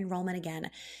for enrollment again.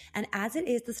 And as it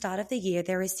is the start of the year,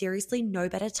 there is seriously no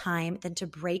better time than to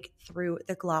break through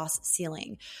the glass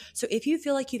ceiling. So if you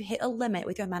feel like you've hit a limit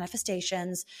with your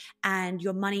manifestations and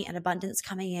your money and abundance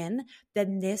coming in,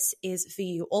 then this is for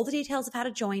you. All the details of how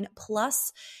to join,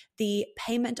 plus the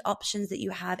payment options that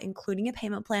you have, including a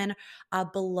payment plan, are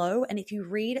below. And if you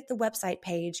read the website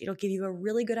page, it'll give you a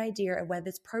really good idea of where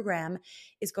this program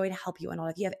is going to help you or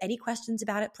not. If you have any questions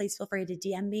about it, please feel free to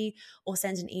DM me or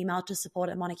send an email to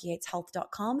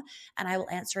support@monicagateshealth.com, and I will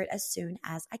answer it as soon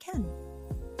as I can.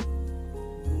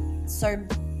 So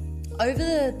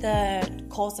over the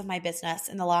course of my business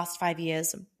in the last 5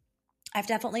 years, I've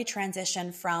definitely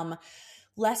transitioned from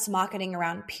less marketing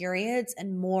around periods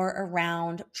and more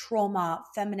around trauma,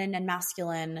 feminine and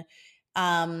masculine,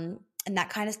 and that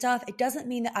kind of stuff. It doesn't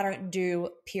mean that I don't do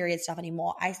period stuff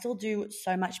anymore. I still do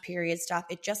so much period stuff.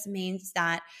 It just means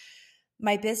that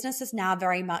my business is now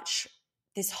very much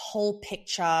this whole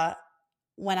picture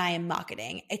when I am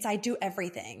marketing. I do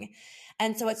everything.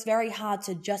 And so it's very hard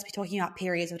to just be talking about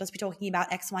periods or just be talking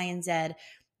about X, Y, and Z.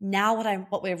 Now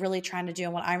what we're really trying to do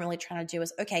and what I'm really trying to do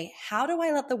is, okay, how do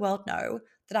I let the world know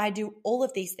that I do all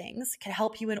of these things, can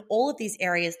help you in all of these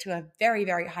areas to a very,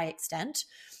 very high extent,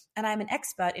 and I'm an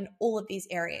expert in all of these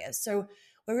areas. So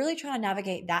we're really trying to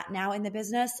navigate that now in the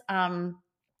business,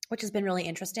 which has been really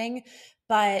interesting.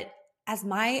 But as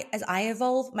I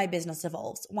evolve, my business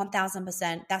evolves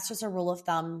 1000%. That's just a rule of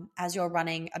thumb as you're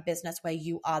running a business where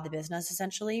you are the business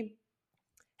essentially.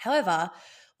 However,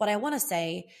 what I want to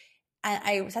say, and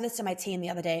I said this to my team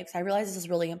the other day because I realized this is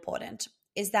really important,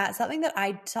 is that something that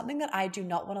I do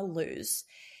not want to lose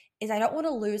is I don't want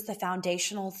to lose the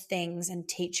foundational things and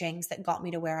teachings that got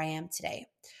me to where I am today.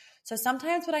 So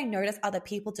sometimes what I notice other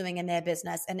people doing in their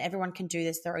business, and everyone can do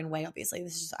this their own way, obviously,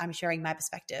 this is just, I'm sharing my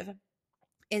perspective,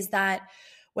 is that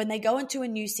when they go into a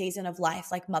new season of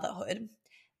life, like motherhood,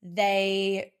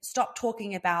 they stop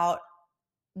talking about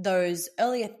those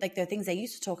earlier, like the things they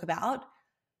used to talk about,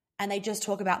 and they just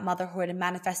talk about motherhood and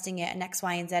manifesting it and X,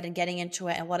 Y, and Z and getting into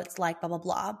it and what it's like, blah, blah,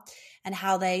 blah, and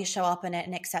how they show up in it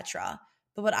and etc.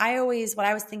 But what I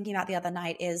was thinking about the other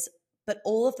night is, but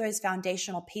all of those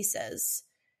foundational pieces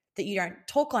that you don't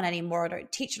talk on anymore or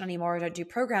don't teach on anymore or don't do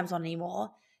programs on anymore,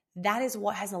 that is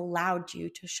what has allowed you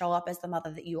to show up as the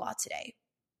mother that you are today.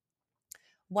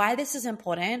 Why this is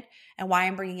important and why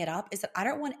I'm bringing it up is that I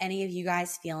don't want any of you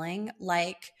guys feeling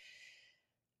like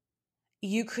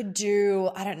you could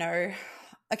do, I don't know.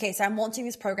 Okay, so I'm launching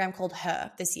this program called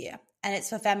Her this year, and it's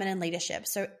for feminine leadership.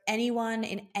 So anyone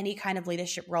in any kind of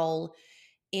leadership role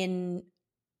in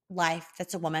life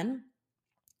that's a woman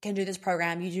can do this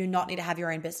program. You do not need to have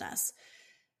your own business.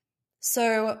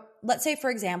 So let's say,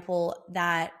 for example,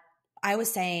 that I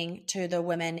was saying to the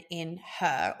women in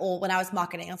Her, or when I was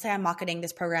marketing, let's say I'm marketing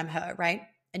this program Her, right?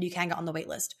 And you can get on the wait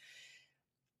list.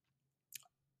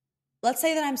 Let's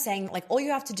say that I'm saying, like, all you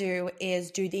have to do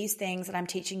is do these things that I'm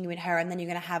teaching you in Her, and then you're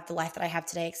going to have the life that I have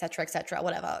today, et cetera,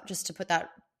 whatever, just to put that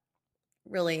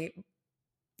really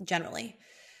generally.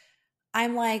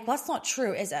 I'm like, well, that's not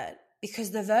true, is it? Because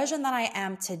the version that I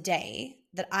am today,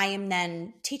 that I am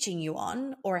then teaching you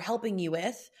on or helping you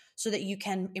with so that you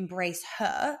can embrace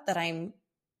Her, that I'm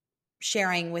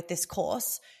sharing with this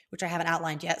course, which I haven't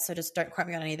outlined yet, so just don't quote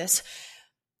me on any of this.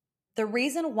 The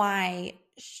reason why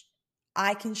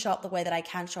I can show up the way that I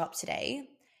can show up today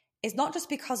is not just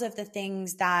because of the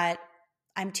things that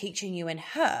I'm teaching you in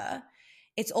Her,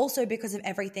 it's also because of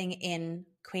everything in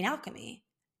Queen Alchemy,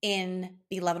 in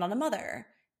Be Loved Not a Mother,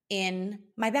 in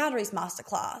my Boundaries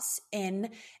Masterclass, in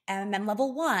MMM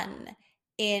Level 1,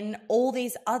 in all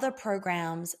these other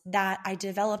programs that I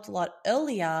developed a lot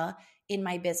earlier in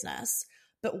my business.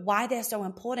 But why they're so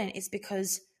important is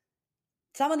because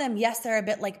some of them, yes, they're a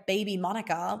bit like baby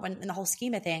Monica when in the whole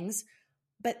scheme of things,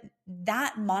 but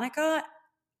that Monica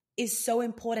is so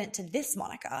important to this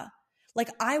Monica. Like,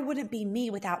 I wouldn't be me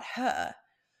without Her.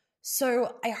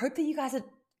 So I hope that you guys are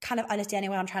kind of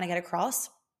understanding what I'm trying to get across,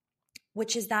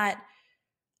 which is that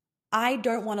I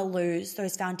don't want to lose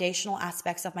those foundational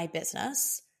aspects of my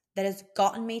business that has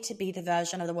gotten me to be the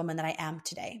version of the woman that I am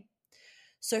today.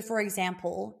 So for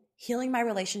example, healing my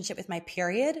relationship with my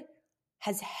period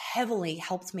has heavily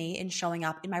helped me in showing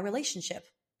up in my relationship,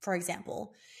 for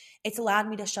example. It's allowed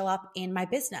me to show up in my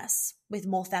business with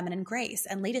more feminine grace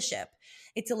and leadership.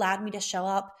 It's allowed me to show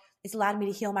up. It's allowed me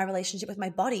to heal my relationship with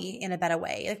my body in a better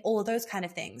way, like all of those kind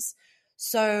of things.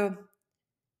 So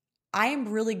I am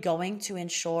really going to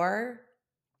ensure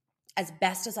as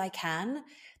best as I can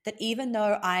that even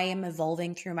though I am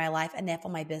evolving through my life and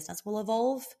therefore my business will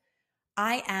evolve,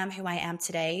 I am who I am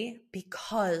today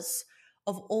because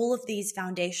of all of these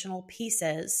foundational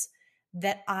pieces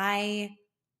that I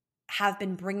have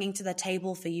been bringing to the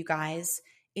table for you guys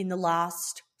in the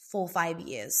last 4 or 5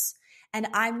 years. And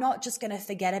I'm not just going to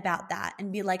forget about that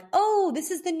and be like, oh,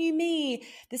 this is the new me.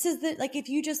 This is the, like, if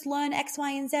you just learn X,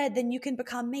 Y, and Z, then you can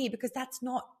become me, because that's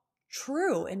not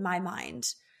true in my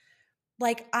mind.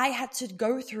 Like, I had to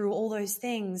go through all those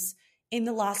things in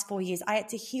the last 4 years. I had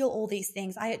to heal all these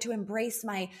things. I had to embrace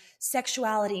my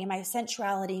sexuality and my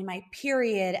sensuality and my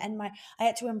period. And I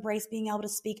had to embrace being able to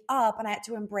speak up, and I had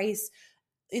to embrace,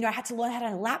 I had to learn how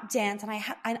to lap dance.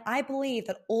 And I believe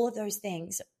that all of those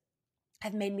things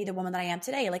have made me the woman that I am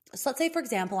today. Like, so let's say, for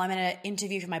example, I'm in an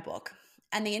interview for my book,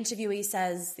 and the interviewer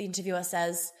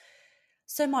says,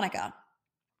 so Monica,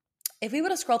 if we were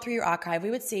to scroll through your archive, we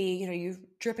would see, you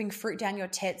dripping fruit down your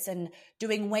tits and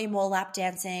doing way more lap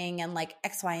dancing and like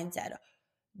X, Y, and Z.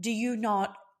 Do you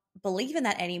not believe in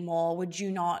that anymore? Do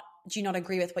you not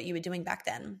agree with what you were doing back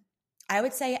then? I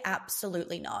would say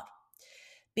absolutely not.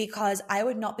 because I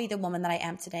would not be the woman that I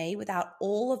am today without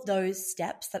all of those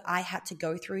steps that I had to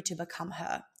go through to become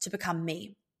her, to become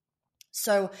me.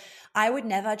 So I would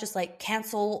never just like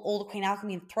cancel all the Queen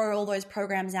Alchemy and throw all those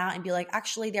programs out and be like,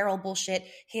 actually, they're all bullshit.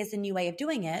 Here's the new way of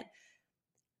doing it.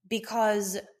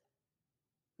 Because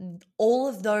all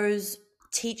of those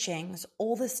teachings,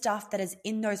 all the stuff that is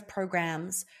in those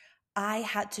programs, I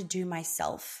had to do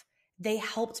myself. They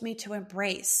helped me to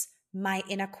embrace my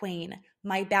inner queen,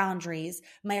 my boundaries,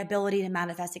 my ability to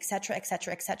manifest, etc.,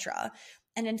 etc., etc.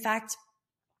 And in fact,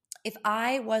 if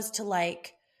I was to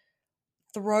like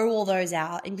throw all those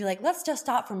out and be like, let's just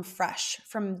start from fresh,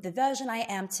 from the version I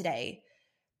am today,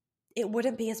 it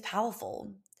wouldn't be as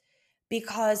powerful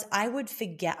because I would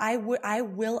forget. I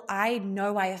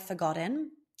know I have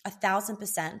forgotten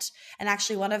 1,000%. And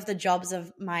actually one of the jobs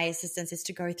of my assistants is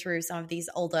to go through some of these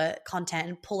older content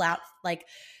and pull out like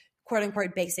quote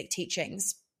unquote basic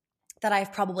teachings that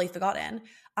I've probably forgotten.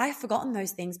 I've forgotten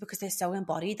those things because they're so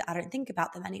embodied that I don't think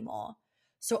about them anymore.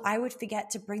 So I would forget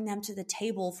to bring them to the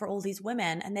table for all these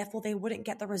women, and therefore they wouldn't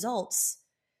get the results.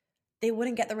 They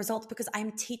wouldn't get the results because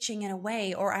I'm teaching in a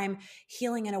way, or I'm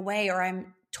healing in a way, or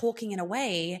I'm talking in a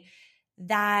way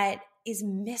that is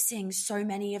missing so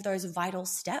many of those vital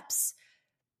steps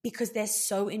because they're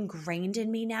so ingrained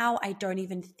in me now, I don't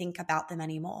even think about them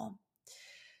anymore.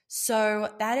 So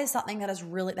that is something that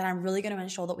I'm really going to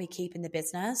ensure that we keep in the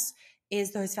business,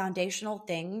 is those foundational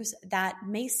things that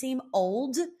may seem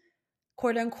old,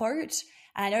 quote unquote.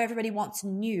 And I know everybody wants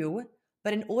new,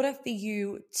 but in order for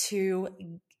you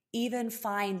to even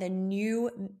find the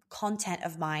new content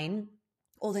of mine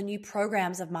or the new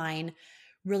programs of mine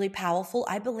really powerful,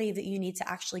 I believe that you need to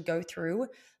actually go through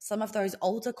some of those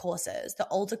older courses, the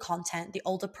older content, the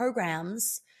older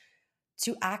programs,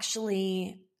 to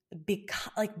actually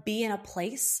be in a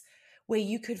place where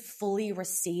you could fully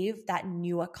receive that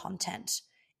newer content,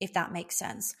 if that makes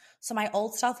sense. So my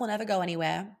old stuff will never go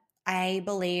anywhere. I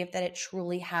believe that it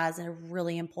truly has a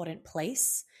really important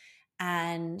place,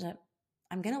 and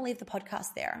I'm going to leave the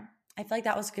podcast there. I feel like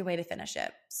that was a good way to finish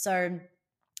it. So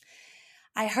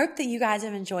I hope that you guys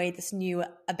have enjoyed this new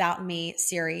About Me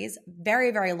series.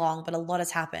 Very, very long, but a lot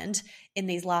has happened in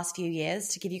these last few years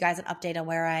to give you guys an update on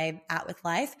where I'm at with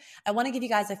life. I want to give you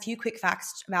guys a few quick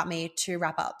facts about me to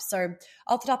wrap up. So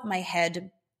off the top of my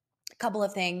head, a couple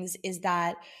of things is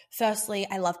that firstly,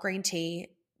 I love green tea.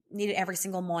 Need it every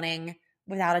single morning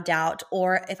without a doubt.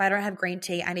 Or if I don't have green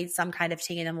tea, I need some kind of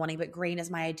tea in the morning, but green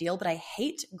is my ideal. But I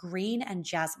hate green and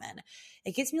jasmine.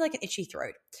 It gives me like an itchy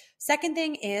throat. Second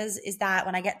thing is that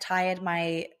when I get tired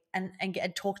and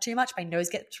talk too much, my nose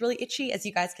gets really itchy, as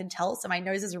you guys can tell. So my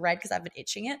nose is red because I've been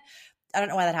itching it. I don't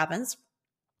know why that happens.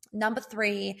 Number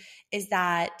 3 is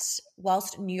that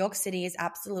whilst New York City is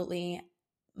absolutely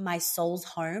my soul's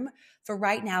home, for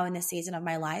right now in this season of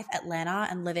my life, Atlanta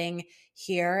and living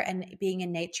here and being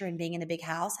in nature and being in a big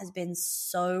house has been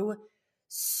so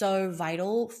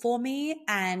vital for me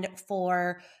and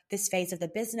for this phase of the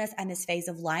business and this phase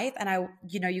of life. And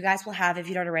you guys will have, if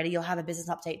you don't already, you'll have a business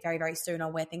update very, very soon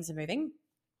on where things are moving,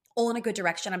 all in a good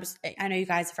direction. I know you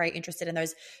guys are very interested in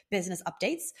those business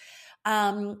updates.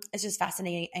 It's just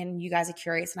fascinating and you guys are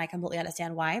curious and I completely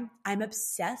understand why. I'm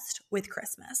obsessed with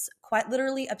Christmas, quite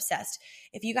literally obsessed.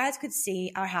 If you guys could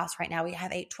see our house right now, we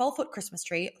have a 12-foot Christmas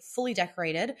tree, fully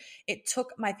decorated. It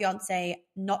took my fiance,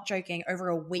 not joking, over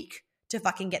a week to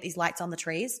fucking get these lights on the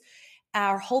trees.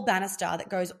 Our whole banister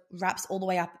that wraps all the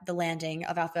way up the landing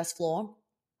of our first floor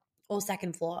or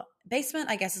second floor. Basement,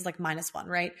 I guess, is like -1,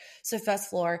 right? So first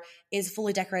floor is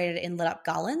fully decorated in lit up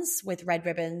garlands with red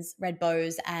ribbons, red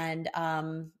bows, and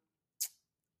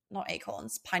not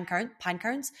acorns, pine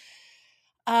cones.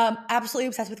 Absolutely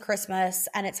obsessed with Christmas,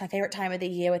 and it's my favorite time of the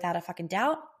year without a fucking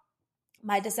doubt.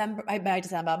 My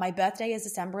birthday is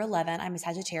December 11. I'm a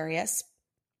Sagittarius.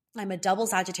 I'm a double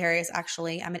Sagittarius,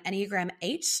 actually. I'm an Enneagram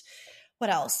 8. What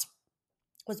else?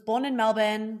 Was born in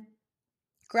Melbourne,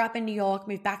 grew up in New York,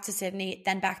 moved back to Sydney,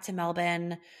 then back to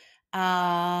Melbourne.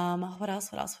 What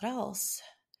else?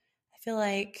 I feel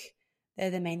like they're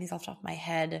the main things off the top of my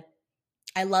head.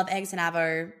 I love eggs and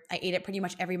avo. I eat it pretty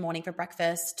much every morning for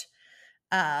breakfast.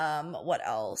 What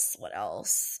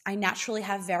else? I naturally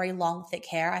have very long, thick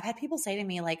hair. I've had people say to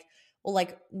me like, or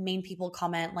like mean people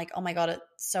comment like, oh my God, it's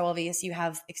so obvious you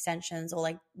have extensions, or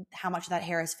like how much of that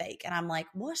hair is fake. And I'm like,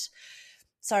 what?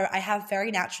 So I have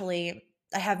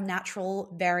natural,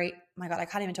 oh my God, I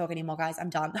can't even talk anymore, guys.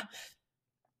 I'm done.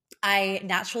 I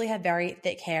naturally have very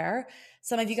thick hair.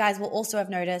 Some of you guys will also have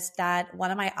noticed that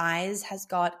one of my eyes has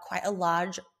got quite a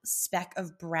large speck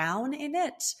of brown in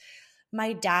it.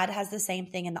 My dad has the same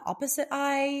thing in the opposite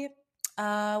eye.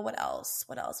 What else?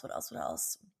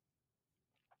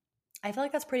 I feel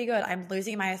like that's pretty good. I'm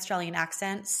losing my Australian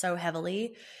accent so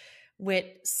heavily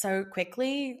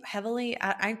heavily.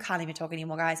 I can't even talk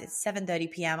anymore, guys. It's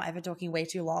 7:30 p.m. I've been talking way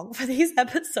too long for these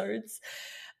episodes.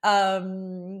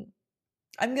 I'm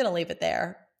going to leave it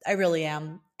there. I really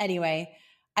am. Anyway,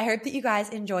 I hope that you guys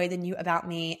enjoy the new About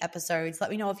Me episodes. Let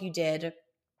me know if you did,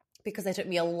 because they took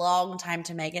me a long time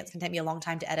to make it. It's going to take me a long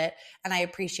time to edit. And I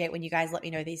appreciate when you guys let me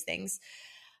know these things.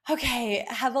 Okay,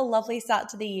 have a lovely start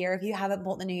to the year. If you haven't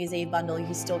bought the New Year's Eve bundle,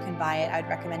 you still can buy it. I'd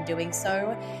recommend doing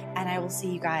so. And I will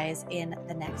see you guys in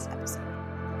the next episode.